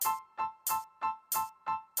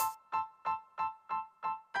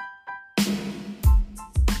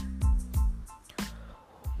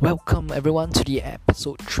Welcome everyone to the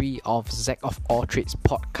episode 3 of Zack of All Trades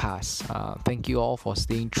podcast. Thank you all for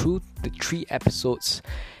staying through the 3 episodes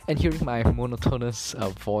and hearing my monotonous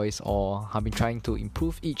voice, or I've been trying to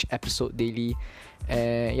improve each episode daily.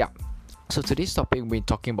 So today's topic we're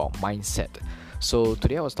talking about mindset. So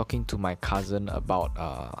today I was talking to my cousin about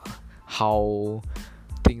how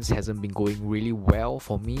things hasn't been going really well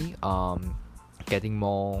for me. Getting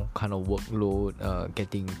more kind of workload,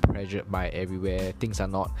 getting pressured by everywhere. Things are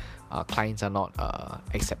not, clients are not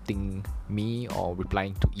accepting me or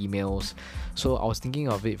replying to emails. So I was thinking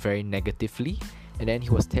of it very negatively, and then he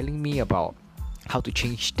was telling me about how to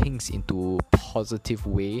change things into positive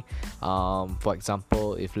way. For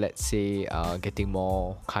example, if let's say getting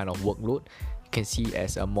more kind of workload, you can see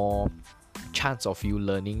as a more chance of you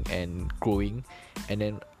learning and growing, and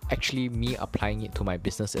then actually me applying it to my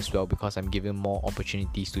business as well, because I'm given more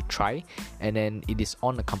opportunities to try, and then it is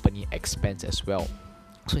on the company expense as well.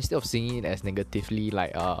 So instead of seeing it as negatively,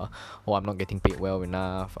 like I'm not getting paid well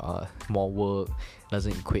enough, more work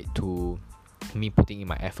doesn't equate to me putting in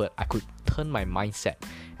my effort, I could turn my mindset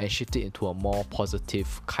and shift it into a more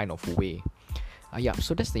positive kind of way.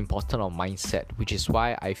 So that's the importance of mindset, which is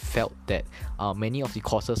why I felt that many of the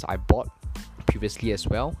courses I bought previously as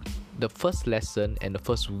well, the first lesson and the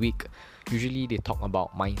first week, usually they talk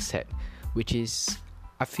about mindset, which is,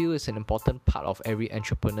 I feel, is an important part of every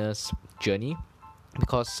entrepreneur's journey,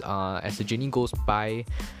 because as the journey goes by,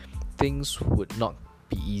 things would not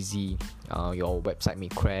be easy. Your website may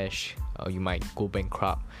crash, you might go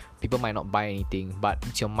bankrupt, people might not buy anything, but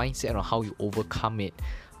it's your mindset on how you overcome it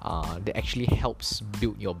that actually helps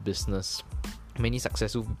build your business. Many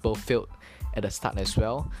successful people failed at the start as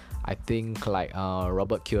well. I think like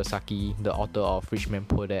Robert Kiyosaki, the author of Rich Man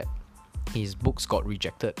Poor Dad, his books got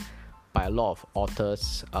rejected by a lot of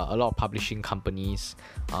authors, a lot of publishing companies.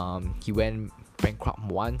 He went bankrupt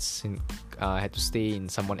once and had to stay in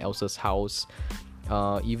someone else's house.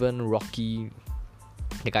 Even Rocky,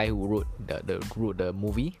 the guy who wrote the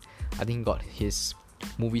movie, I think got his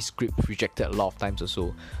movie script rejected a lot of times or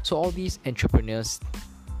so. So all these entrepreneurs,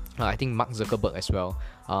 I think Mark Zuckerberg as well,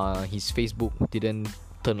 his Facebook didn't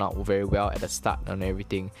turn out very well at the start and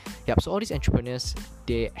everything. So all these entrepreneurs,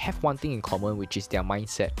 they have one thing in common, which is their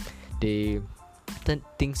mindset. They turn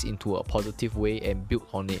things into a positive way and build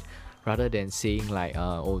on it, rather than saying like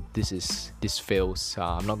this fails,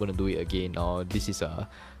 I'm not going to do it again, or this is a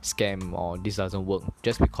scam, or this doesn't work,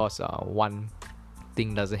 just because one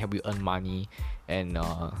thing doesn't help you earn money and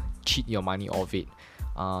cheat your money of it.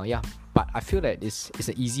 But I feel that it's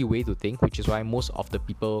an easy way to think, which is why most of the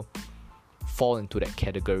people fall into that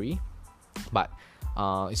category. But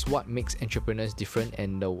it's what makes entrepreneurs different,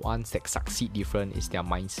 and the ones that succeed different is their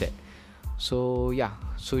mindset. So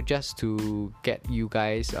just to get you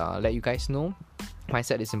guys, let you guys know,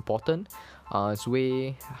 mindset is important. It's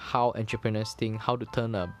way how entrepreneurs think, how to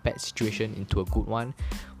turn a bad situation into a good one,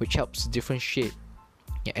 which helps differentiate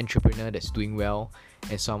an entrepreneur that's doing well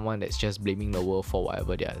and someone that's just blaming the world for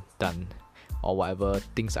whatever they are done or whatever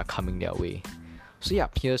things are coming their way. So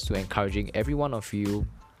here's to encouraging every one of you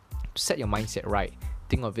to set your mindset right,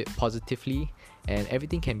 think of it positively, and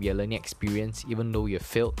everything can be a learning experience. Even though you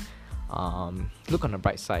failed, look on the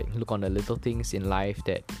bright side, look on the little things in life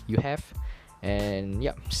that you have, and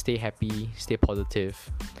stay happy, stay positive.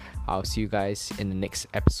 I'll see you guys in the next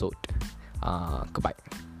episode. Goodbye.